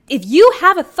if you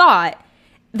have a thought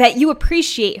that you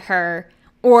appreciate her,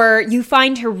 or you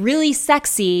find her really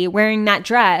sexy wearing that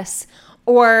dress,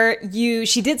 or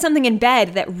she did something in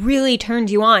bed that really turned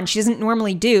you on, she doesn't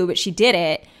normally do, but she did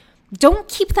it, don't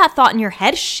keep that thought in your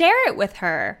head. Share it with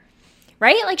her,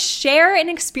 right? Like, share an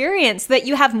experience so that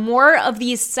you have more of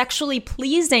these sexually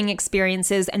pleasing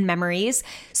experiences and memories,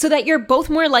 so that you're both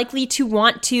more likely to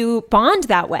want to bond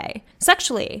that way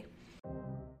sexually.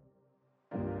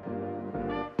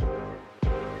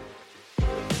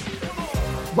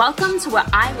 Welcome to What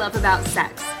I Love About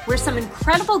Sex, where some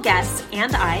incredible guests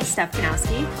and I, Steph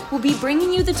Kanowski, will be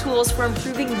bringing you the tools for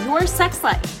improving your sex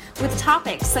life with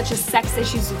topics such as sex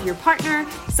issues with your partner,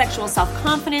 sexual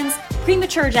self-confidence,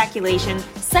 premature ejaculation,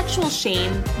 sexual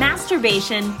shame,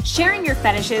 masturbation, sharing your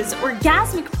fetishes,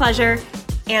 orgasmic pleasure,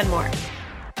 and more.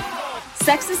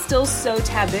 Sex is still so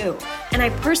taboo, and I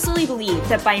personally believe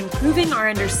that by improving our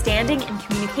understanding and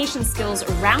communication skills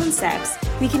around sex,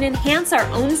 we can enhance our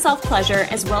own self-pleasure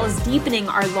as well as deepening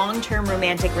our long-term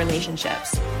romantic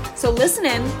relationships. So listen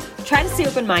in, try to stay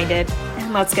open-minded,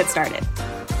 and let's get started.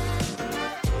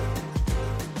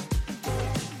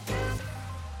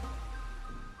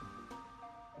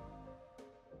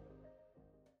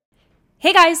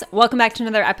 Hey guys, welcome back to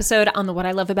another episode on the What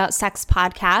I Love About Sex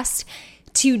podcast.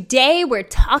 Today, we're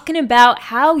talking about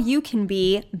how you can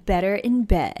be better in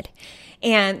bed.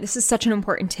 And this is such an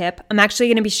important tip. I'm actually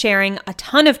going to be sharing a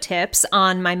ton of tips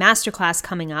on my masterclass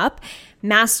coming up,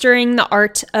 Mastering the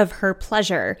Art of Her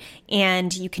Pleasure.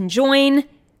 And you can join.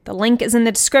 The link is in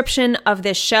the description of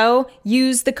this show.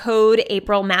 Use the code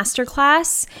April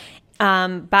Masterclass.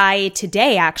 By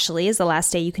today, actually, is the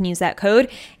last day you can use that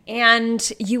code, and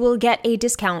you will get a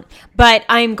discount. But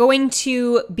I'm going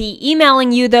to be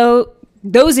emailing you, though,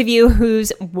 those of you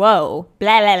who's, I'm going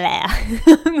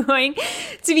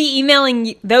to be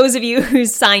emailing those of you who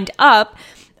signed up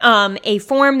a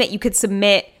form that you could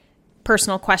submit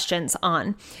personal questions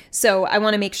on. So I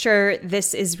want to make sure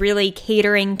this is really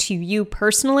catering to you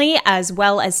personally as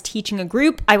well as teaching a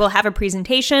group. I will have a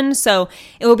presentation. So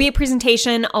it will be a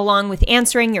presentation along with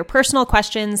answering your personal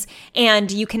questions,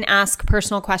 and you can ask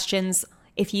personal questions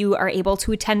if you are able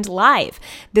to attend live.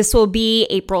 This will be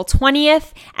April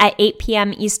 20th at 8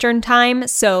 p.m. Eastern time.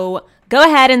 So go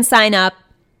ahead and sign up.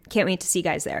 Can't wait to see you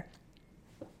guys there.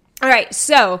 All right.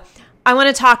 So I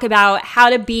want to talk about how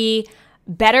to be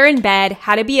better in bed,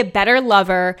 how to be a better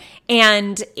lover.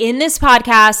 And in this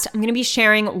podcast, I'm going to be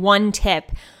sharing one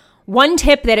tip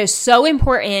that is so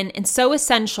important and so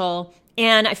essential.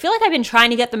 And I feel like I've been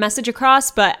trying to get the message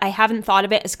across, but I haven't thought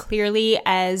of it as clearly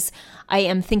as I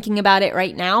am thinking about it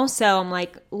right now. So I'm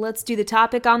like, let's do the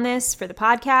topic on this for the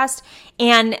podcast.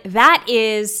 And that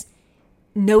is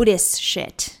notice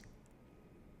shit.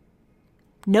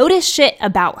 Notice shit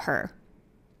about her,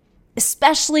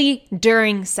 especially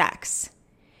during sex.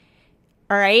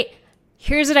 All right,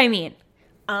 here's what I mean.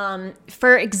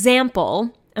 For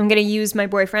example, I'm going to use my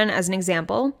boyfriend as an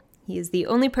example. He is the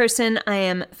only person I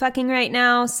am fucking right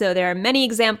now, so there are many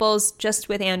examples just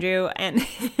with Andrew, and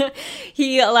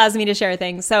he allows me to share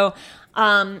things. So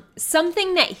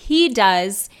something that he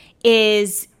does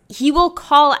is he will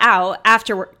call out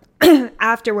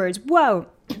afterwards. Whoa,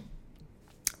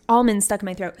 almond stuck in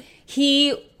my throat.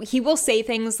 He will say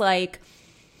things like,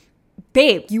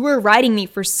 "Babe, you were riding me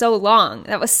for so long.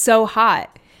 That was so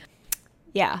hot."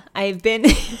 Yeah, I have been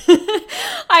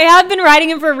riding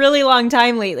him for a really long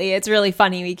time lately. It's really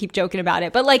funny. We keep joking about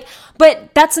it. But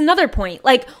that's another point.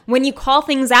 Like, when you call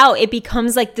things out, it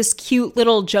becomes like this cute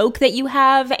little joke that you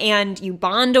have, and you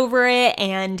bond over it,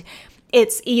 and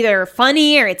it's either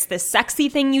funny or it's this sexy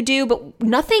thing you do, but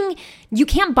you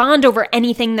can't bond over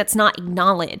anything that's not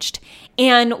acknowledged.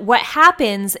 And what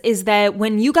happens is that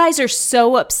when you guys are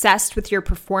so obsessed with your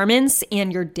performance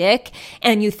and your dick,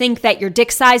 and you think that your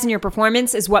dick size and your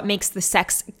performance is what makes the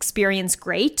sex experience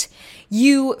great,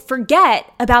 you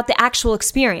forget about the actual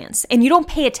experience, and you don't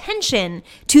pay attention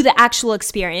to the actual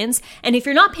experience. And if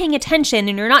you're not paying attention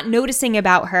and you're not noticing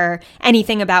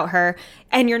anything about her,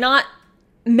 and you're not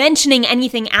mentioning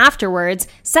anything afterwards,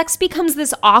 sex becomes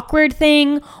this awkward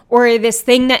thing, or this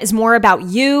thing that is more about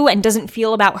you and doesn't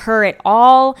feel about her at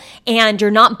all, and you're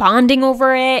not bonding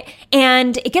over it,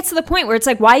 and it gets to the point where it's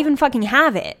like, why even fucking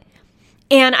have it?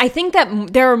 And I think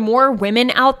that there are more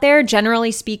women out there,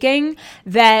 generally speaking,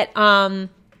 that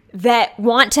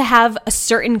want to have a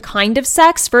certain kind of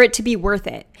sex for it to be worth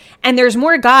it. And there's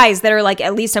more guys that are like,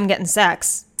 at least I'm getting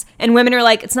sex. And women are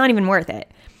like, it's not even worth it.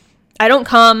 I don't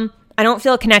come. I don't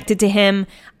feel connected to him.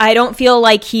 I don't feel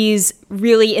like he's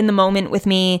really in the moment with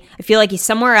me. I feel like he's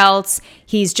somewhere else.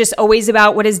 He's just always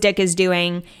about what his dick is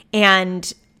doing,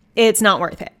 and it's not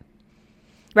worth it.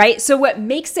 right? So what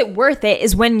makes it worth it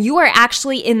is when you are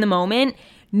actually in the moment,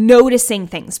 noticing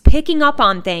things, picking up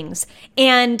on things,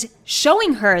 and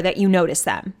showing her that you notice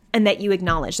them and that you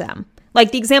acknowledge them.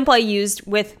 Like the example I used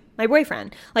with my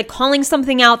boyfriend, like calling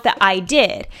something out that I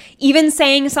did, even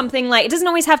saying something like, it doesn't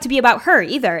always have to be about her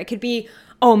either. It could be,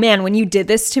 oh man, when you did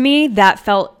this to me, that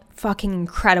felt fucking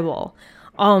incredible.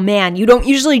 Oh man, you don't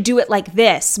usually do it like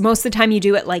this. Most of the time you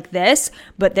do it like this,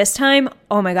 but this time,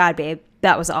 oh my God, babe,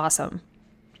 that was awesome.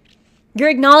 You're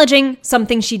acknowledging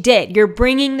something she did. You're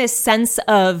bringing this sense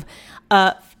of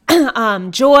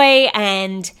joy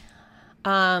and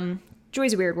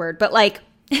joy's a weird word, but like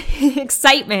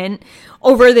excitement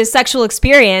over this sexual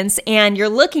experience, and you're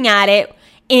looking at it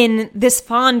in this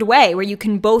fond way where you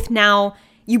both now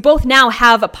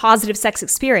have a positive sex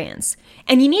experience.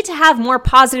 And you need to have more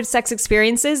positive sex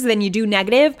experiences than you do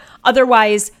negative.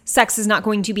 Otherwise, sex is not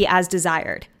going to be as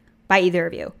desired by either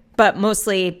of you, but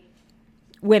mostly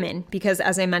women, because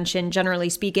as I mentioned, generally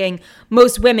speaking,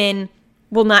 most women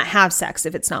will not have sex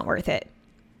if it's not worth it.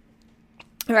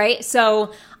 All right.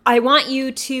 So I want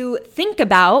you to think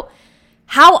about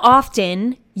how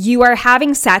often you are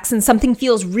having sex and something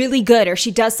feels really good, or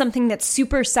she does something that's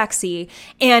super sexy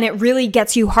and it really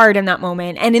gets you hard in that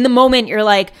moment. And in the moment, you're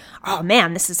like, oh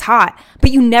man, this is hot.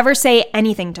 But you never say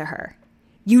anything to her.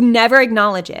 You never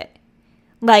acknowledge it.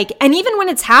 Like, and even when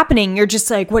it's happening, you're just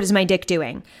like, what is my dick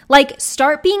doing? Like,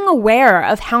 start being aware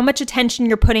of how much attention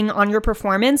you're putting on your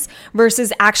performance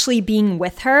versus actually being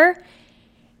with her.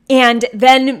 And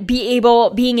then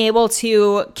being able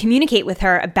to communicate with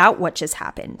her about what just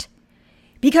happened.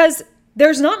 Because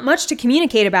there's not much to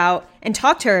communicate about and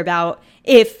talk to her about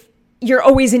if you're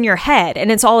always in your head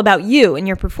and it's all about you and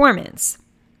your performance.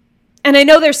 And I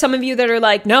know there's some of you that are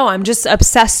like, no, I'm just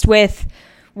obsessed with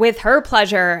her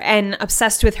pleasure and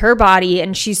obsessed with her body.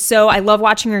 And I love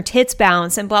watching her tits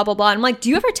bounce and blah, blah, blah. And I'm like, do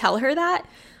you ever tell her that?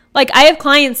 Like, I have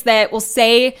clients that will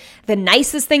say the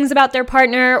nicest things about their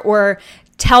partner or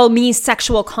tell me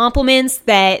sexual compliments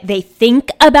that they think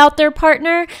about their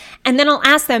partner. And then I'll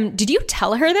ask them, did you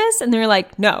tell her this? And they're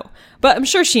like, no, but I'm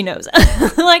sure she knows.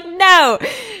 Like, no,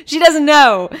 she doesn't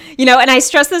know, and I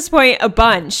stress this point a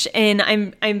bunch. And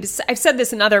I've said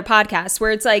this in other podcasts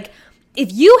where it's like,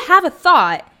 if you have a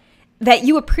thought that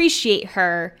you appreciate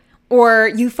her or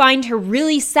you find her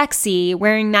really sexy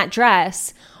wearing that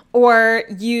dress, or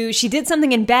she did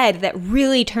something in bed that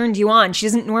really turned you on, she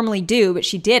doesn't normally do, but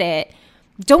she did it,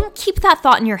 don't keep that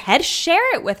thought in your head.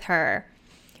 Share it with her,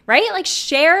 right? Like,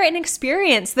 share an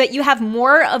experience that you have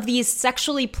more of these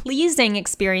sexually pleasing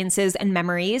experiences and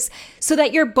memories so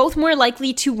that you're both more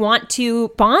likely to want to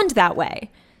bond that way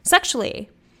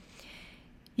sexually.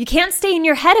 You can't stay in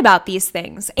your head about these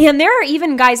things. And there are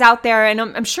even guys out there, and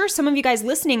I'm sure some of you guys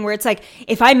listening, where it's like,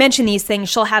 if I mention these things,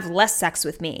 she'll have less sex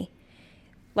with me.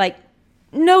 Like,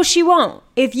 no, she won't.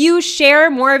 If you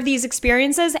share more of these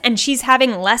experiences and she's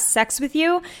having less sex with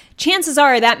you, chances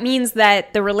are that means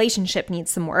that the relationship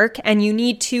needs some work and you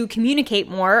need to communicate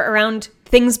more around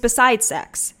things besides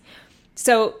sex.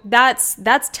 So that's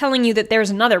telling you that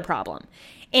there's another problem.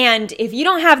 And if you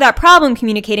don't have that problem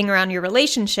communicating around your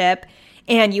relationship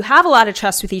and you have a lot of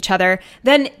trust with each other,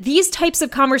 then these types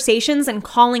of conversations and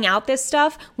calling out this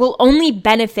stuff will only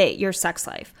benefit your sex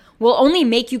life. Will only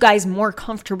make you guys more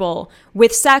comfortable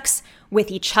with sex,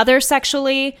 with each other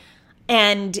sexually,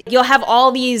 and you'll have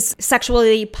all these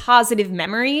sexually positive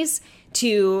memories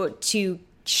to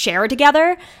share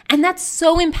together, and that's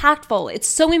so impactful. It's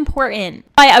so important.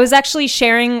 I was actually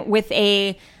sharing with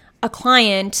a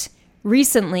client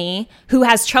recently who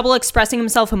has trouble expressing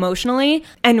himself emotionally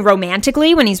and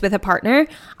romantically when he's with a partner.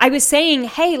 I was saying,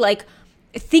 hey, like,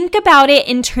 think about it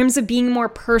in terms of being more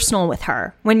personal with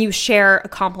her when you share a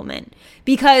compliment,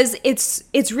 because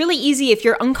it's really easy if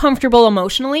you're uncomfortable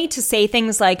emotionally to say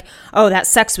things like, oh, that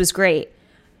sex was great,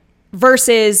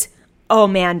 versus, oh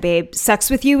man, babe, sex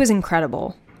with you is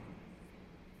incredible.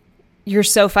 You're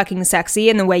so fucking sexy,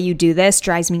 and the way you do this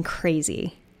drives me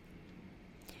crazy.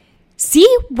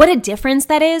 See what a difference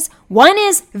that is? One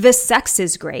is the sex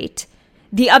is great.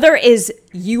 The other is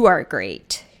you are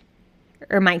great.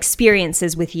 Or my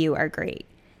experiences with you are great.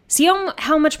 See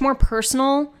how much more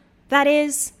personal that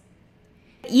is?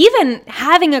 Even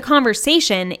having a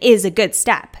conversation is a good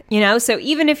step, So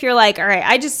even if you're like, all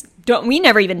right, we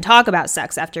never even talk about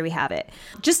sex after we have it.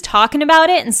 Just talking about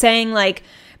it and saying like,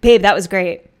 babe, that was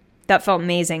great. That felt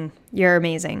amazing. You're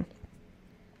amazing.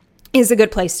 Is a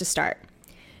good place to start.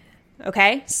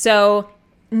 Okay? So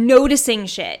noticing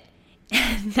shit.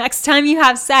 Next time you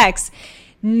have sex,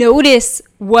 notice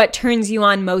what turns you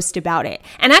on most about it,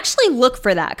 and actually look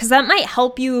for that, because that might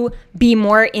help you be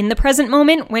more in the present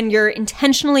moment when you're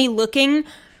intentionally looking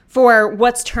for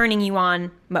what's turning you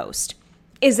on most?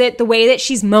 Is it the way that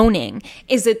she's moaning?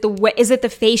 Is it the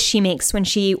face she makes when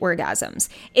she orgasms?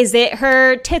 Is it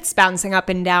her tits bouncing up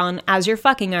and down as you're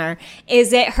fucking her?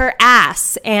 Is it her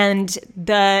ass and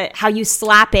how you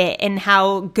slap it and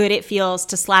how good it feels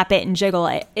to slap it and jiggle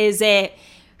it? Is it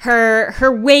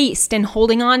her waist and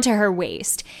holding on to her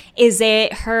waist? Is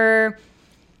it her,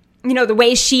 the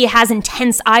way she has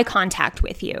intense eye contact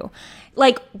with you?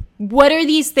 Like, what are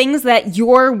these things that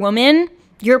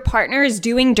your partner is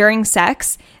doing during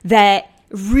sex that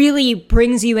really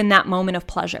brings you in that moment of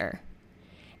pleasure?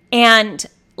 And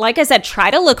like I said,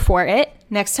 try to look for it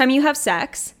next time you have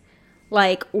sex.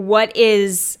 Like, what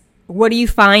do you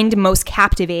find most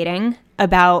captivating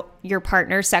about your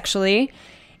partner sexually?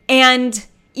 And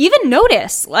even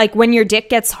notice, like, when your dick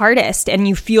gets hardest and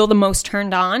you feel the most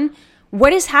turned on,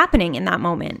 what is happening in that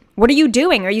moment? What are you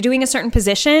doing? Are you doing a certain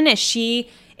position? Is she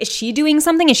doing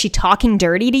something? Is she talking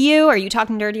dirty to you? Are you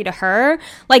talking dirty to her?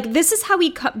 Like, this is how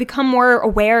we become more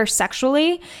aware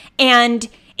sexually. And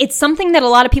it's something that a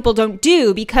lot of people don't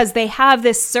do because they have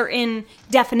this certain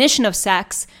definition of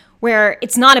sex where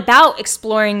it's not about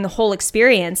exploring the whole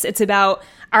experience. It's about,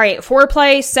 all right,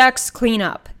 foreplay, sex,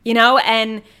 cleanup,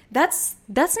 and that's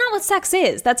not what sex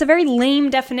is. That's a very lame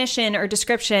definition or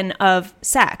description of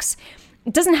sex.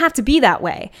 It doesn't have to be that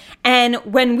way. And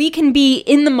when we can be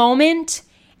in the moment,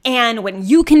 and when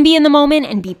you can be in the moment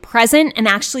and be present and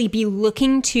actually be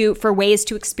looking for ways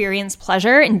to experience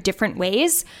pleasure in different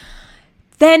ways,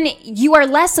 then you are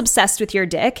less obsessed with your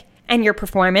dick and your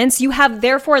performance. You have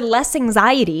therefore less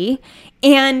anxiety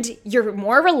and you're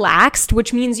more relaxed,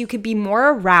 which means you could be more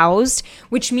aroused,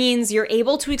 which means you're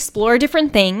able to explore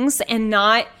different things and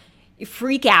not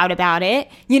freak out about it.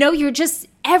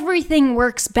 Everything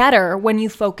works better when you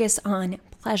focus on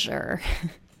pleasure.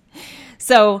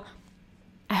 So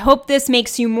I hope this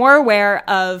makes you more aware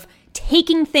of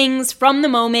taking things from the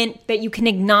moment that you can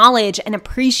acknowledge and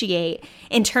appreciate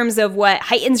in terms of what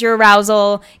heightens your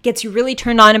arousal, gets you really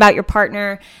turned on about your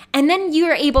partner, and then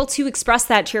you're able to express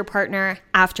that to your partner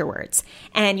afterwards.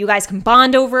 And you guys can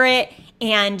bond over it,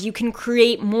 and you can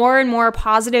create more and more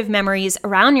positive memories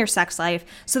around your sex life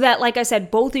so that, like I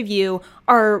said, both of you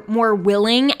are more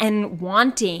willing and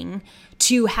wanting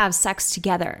to have sex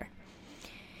together.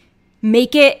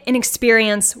 Make it an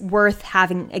experience worth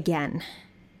having again.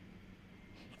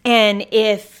 And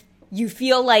if you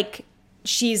feel like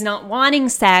she's not wanting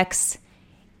sex,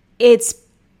 it's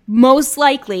most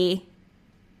likely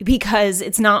because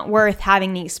it's not worth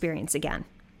having the experience again.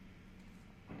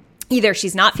 Either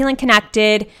she's not feeling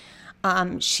connected,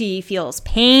 she feels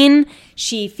pain,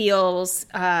 she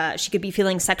could be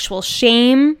feeling sexual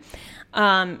shame,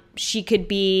 she could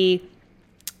be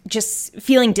just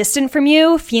feeling distant from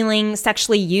you, feeling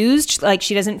sexually used, like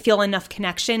she doesn't feel enough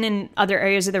connection in other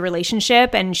areas of the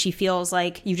relationship and she feels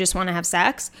like you just want to have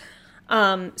sex.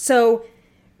 So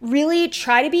really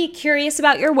try to be curious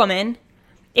about your woman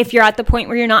if you're at the point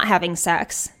where you're not having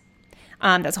sex.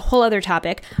 That's a whole other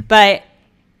topic, but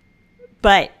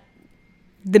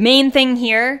the main thing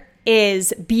here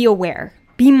is be aware.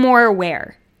 Be more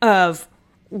aware of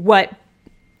what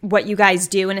you guys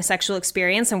do in a sexual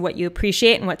experience and what you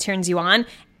appreciate and what turns you on,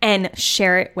 and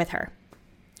share it with her.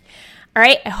 All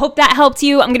right, I hope that helped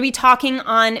you. I'm going to be talking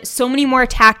on so many more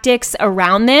tactics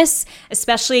around this,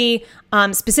 especially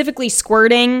specifically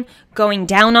squirting, going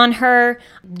down on her,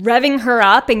 revving her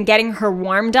up and getting her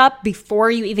warmed up before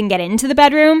you even get into the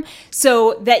bedroom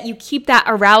so that you keep that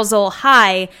arousal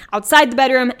high outside the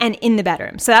bedroom and in the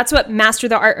bedroom. So that's what Master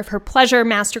the Art of Her Pleasure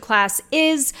Masterclass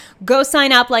is. Go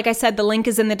sign up. Like I said, the link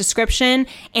is in the description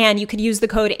and you could use the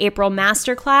code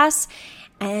AprilMasterclass.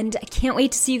 And I can't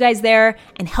wait to see you guys there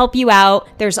and help you out.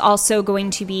 There's also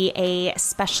going to be a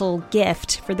special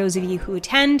gift for those of you who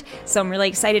attend. So I'm really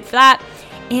excited for that.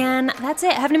 And that's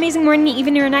it. Have an amazing morning,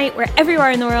 evening, or night, wherever you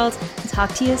are in the world. I'll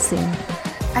talk to you soon.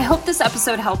 I hope this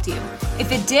episode helped you.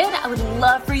 If it did, I would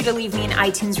love for you to leave me an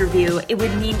iTunes review. It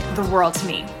would mean the world to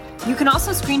me. You can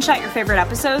also screenshot your favorite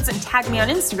episodes and tag me on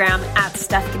Instagram at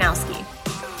Steph Ganowski.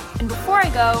 And before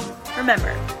I go,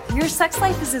 remember, your sex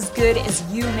life is as good as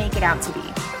you make it out to be.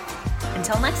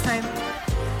 Until next time.